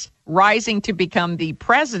business, rising to become the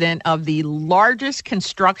president of the largest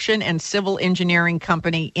construction and civil engineering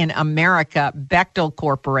company in America, Bechtel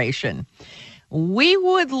Corporation. We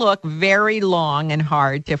would look very long and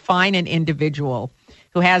hard to find an individual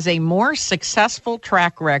who has a more successful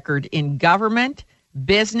track record in government,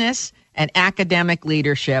 business, and academic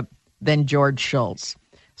leadership than George Schultz.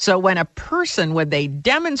 So when a person with a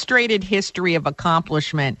demonstrated history of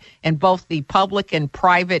accomplishment in both the public and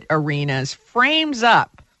private arenas frames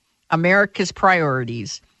up America's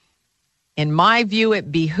priorities, in my view,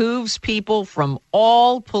 it behooves people from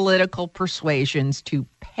all political persuasions to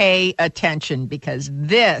pay attention because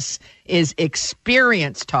this is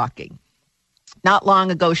experience talking. Not long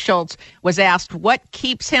ago, Schultz was asked what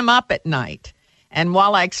keeps him up at night. And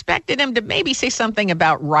while I expected him to maybe say something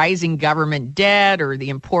about rising government debt or the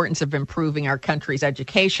importance of improving our country's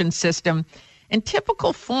education system, in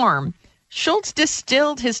typical form, Schultz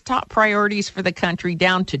distilled his top priorities for the country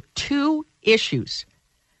down to two issues: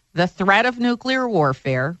 the threat of nuclear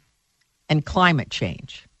warfare and climate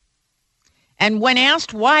change. And when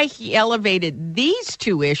asked why he elevated these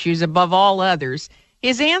two issues above all others,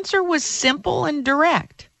 his answer was simple and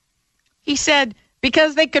direct. He said,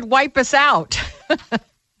 because they could wipe us out.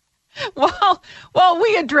 Well,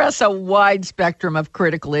 we address a wide spectrum of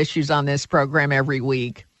critical issues on this program every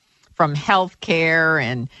week, from health care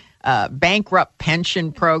and bankrupt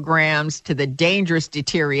pension programs to the dangerous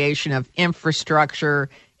deterioration of infrastructure,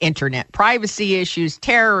 internet privacy issues,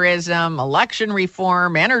 terrorism, election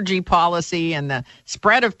reform, energy policy, and the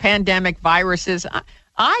spread of pandemic viruses.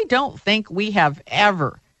 I don't think we have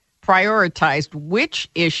ever prioritized which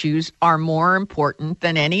issues are more important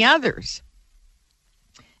than any others.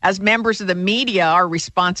 As members of the media, our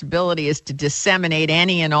responsibility is to disseminate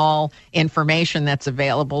any and all information that's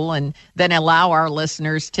available and then allow our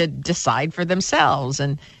listeners to decide for themselves.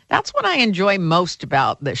 And that's what I enjoy most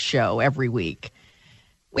about this show every week.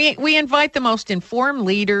 We invite the most informed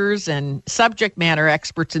leaders and subject matter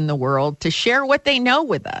experts in the world to share what they know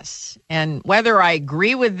with us. And whether I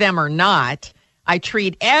agree with them or not, I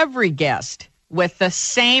treat every guest with the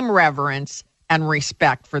same reverence and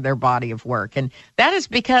respect for their body of work. And that is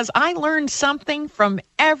because I learned something from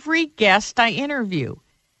every guest I interview.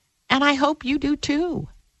 And I hope you do too.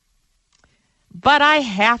 But I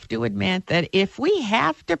have to admit that if we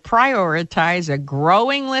have to prioritize a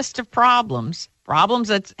growing list of problems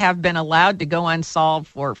that have been allowed to go unsolved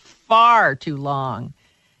for far too long,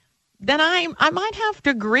 then I might have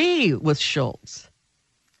to agree with Schultz.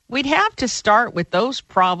 We'd have to start with those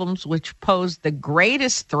problems which pose the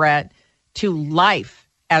greatest threat to life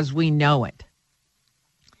as we know it,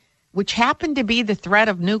 which happen to be the threat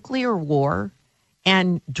of nuclear war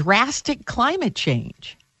and drastic climate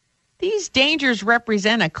change. These dangers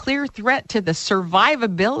represent a clear threat to the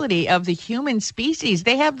survivability of the human species.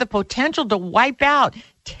 They have the potential to wipe out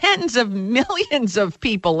tens of millions of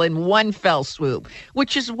people in one fell swoop,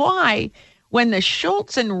 which is why when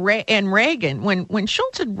Schultz and Reagan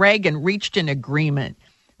reached an agreement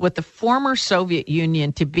with the former Soviet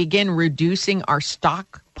Union to begin reducing our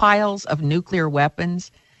stockpiles of nuclear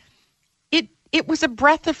weapons, it was a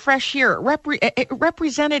breath of fresh air. It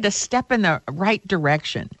represented a step in the right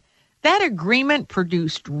direction. That agreement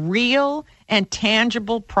produced real and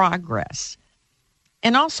tangible progress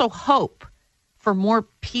and also hope for more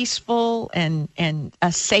peaceful and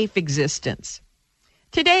a safe existence.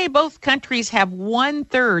 Today, both countries have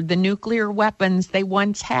 1/3 the nuclear weapons they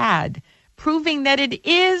once had, proving that it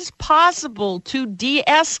is possible to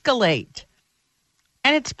de-escalate.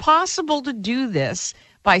 And it's possible to do this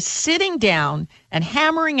by sitting down and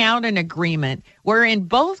hammering out an agreement wherein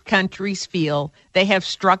both countries feel they have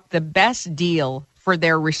struck the best deal for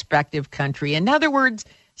their respective country. In other words,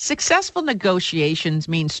 successful negotiations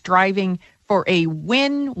mean striving for a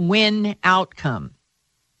win-win outcome,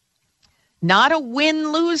 not a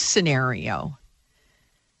win-lose scenario.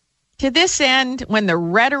 To this end, when the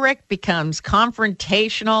rhetoric becomes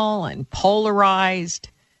confrontational and polarized,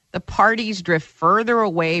 the parties drift further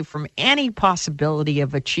away from any possibility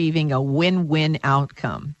of achieving a win-win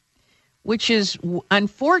outcome, which is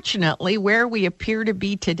unfortunately where we appear to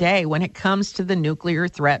be today when it comes to the nuclear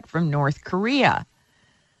threat from North Korea.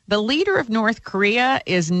 The leader of North Korea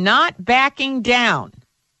is not backing down,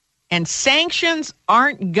 and sanctions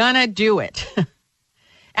aren't gonna do it.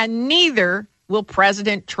 And neither will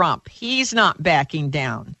President Trump. He's not backing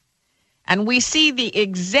down. And we see the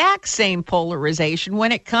exact same polarization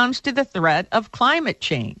when it comes to the threat of climate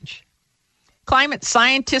change. Climate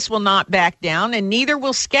scientists will not back down, and neither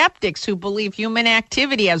will skeptics who believe human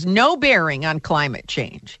activity has no bearing on climate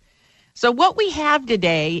change. So what we have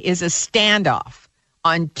today is a standoff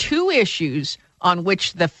on two issues on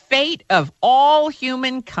which the fate of all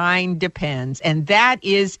humankind depends, and that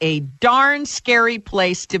is a darn scary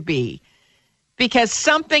place to be. Because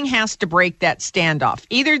something has to break that standoff.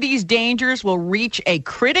 Either these dangers will reach a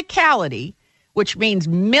criticality, which means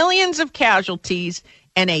millions of casualties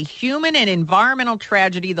and a human and environmental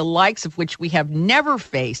tragedy, the likes of which we have never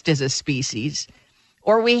faced as a species,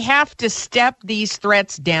 or we have to step these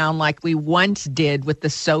threats down like we once did with the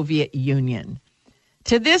Soviet Union.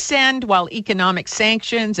 To this end, while economic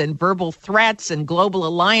sanctions and verbal threats and global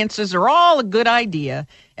alliances are all a good idea,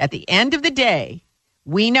 at the end of the day,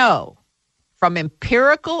 we know from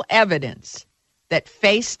empirical evidence that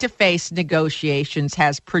face-to-face negotiations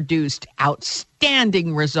has produced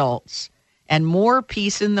outstanding results and more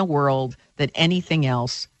peace in the world than anything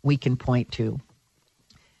else we can point to.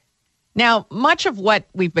 Now, much of what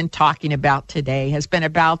we've been talking about today has been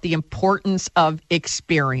about the importance of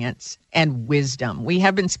experience and wisdom. We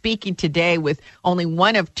have been speaking today with only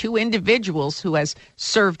one of two individuals who has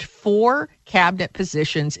served 4 cabinet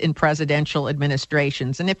positions in presidential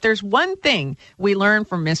administrations. And if there's one thing we learned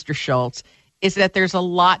from Mr. Schultz, is that there's a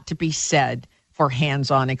lot to be said for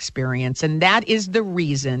hands-on experience. And that is the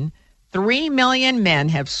reason 3 million men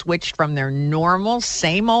have switched from their normal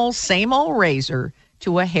same old razor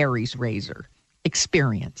to a Harry's razor.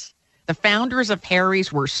 Experience. The founders of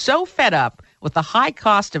Harry's were so fed up with the high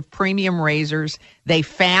cost of premium razors, they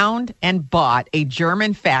found and bought a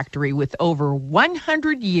German factory with over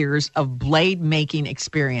 100 years of blade-making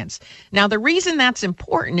experience. Now, the reason that's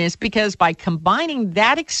important is because by combining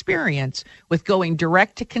that experience with going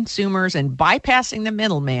direct to consumers and bypassing the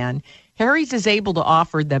middleman, Harry's is able to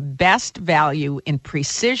offer the best value in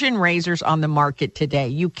precision razors on the market today.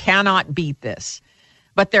 You cannot beat this.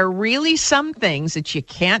 But there are really some things that you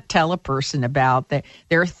can't tell a person about.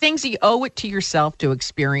 There are things you owe it to yourself to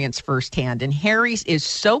experience firsthand. And Harry's is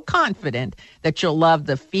so confident that you'll love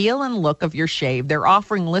the feel and look of your shave. They're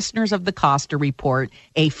offering listeners of the Costa Report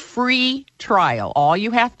a free trial. All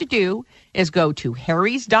you have to do is go to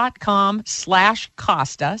harrys.com/Costa,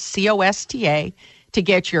 Costa. to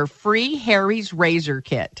get your free Harry's razor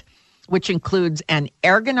kit, which includes an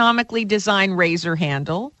ergonomically designed razor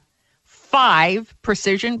handle, 5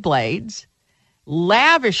 precision blades,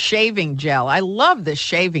 lavish shaving gel. I love this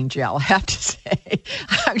shaving gel, I have to say.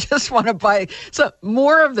 I just want to buy some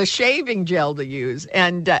more of the shaving gel to use,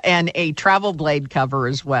 and a travel blade cover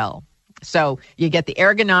as well. So you get the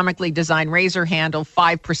ergonomically designed razor handle,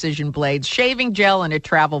 5 precision blades, shaving gel, and a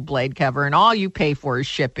travel blade cover, and all you pay for is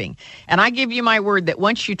shipping. And I give you my word that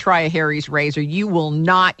once you try a Harry's razor, you will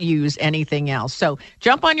not use anything else. So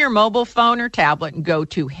jump on your mobile phone or tablet and go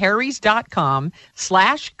to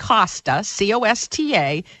harrys.com/Costa,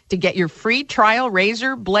 C-O-S-T-A, to get your free trial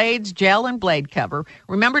razor, blades, gel, and blade cover.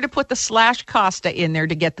 Remember to put the /Costa in there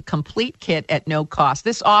to get the complete kit at no cost.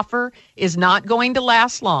 This offer is not going to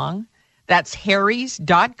last long. That's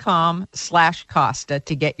harrys.com/Costa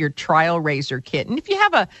to get your trial razor kit. And if you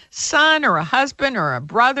have a son or a husband or a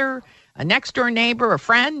brother, a next door neighbor, a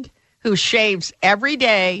friend who shaves every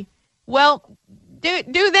day, well,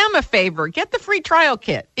 do them a favor. Get the free trial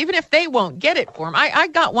kit, even if they won't get it for him. I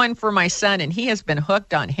got one for my son, and he has been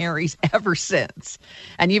hooked on Harry's ever since.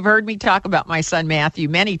 And you've heard me talk about my son Matthew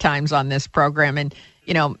many times on this program. And,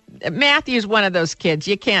 you know, Matthew's one of those kids.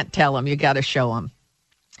 You can't tell him. You got to show him.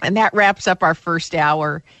 And that wraps up our first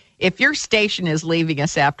hour. If your station is leaving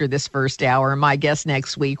us after this first hour, my guest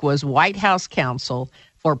next week was White House counsel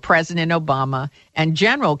for President Obama and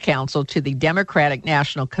general counsel to the Democratic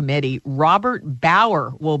National Committee, Robert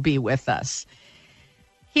Bauer, will be with us.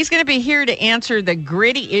 He's going to be here to answer the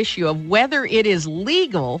gritty issue of whether it is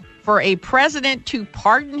legal for a president to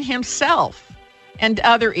pardon himself and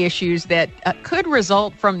other issues that could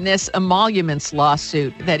result from this emoluments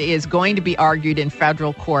lawsuit that is going to be argued in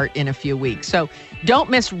federal court in a few weeks. So don't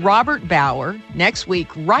miss Robert Bauer next week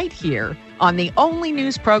right here on the only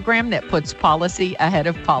news program that puts policy ahead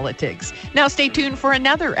of politics. Now stay tuned for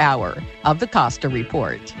another hour of the Costa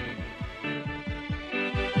Report.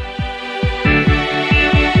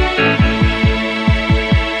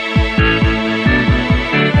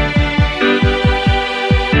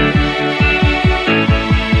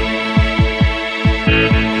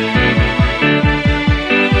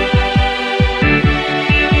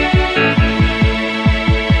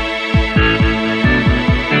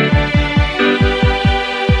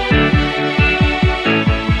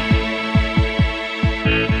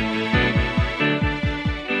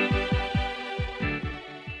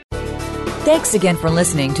 Thanks again for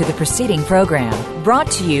listening to the preceding program,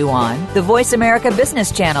 brought to you on the Voice America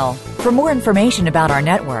Business Channel. For more information about our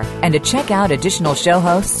network and to check out additional show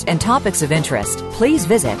hosts and topics of interest, please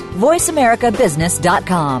visit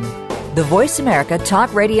voiceamericabusiness.com. The Voice America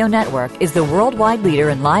Talk Radio Network is the worldwide leader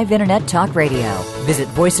in live Internet talk radio. Visit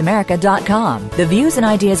voiceamerica.com. The views and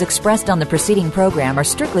ideas expressed on the preceding program are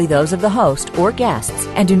strictly those of the host or guests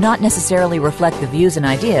and do not necessarily reflect the views and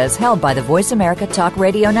ideas held by the Voice America Talk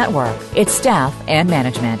Radio Network, its staff, and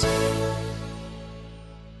management.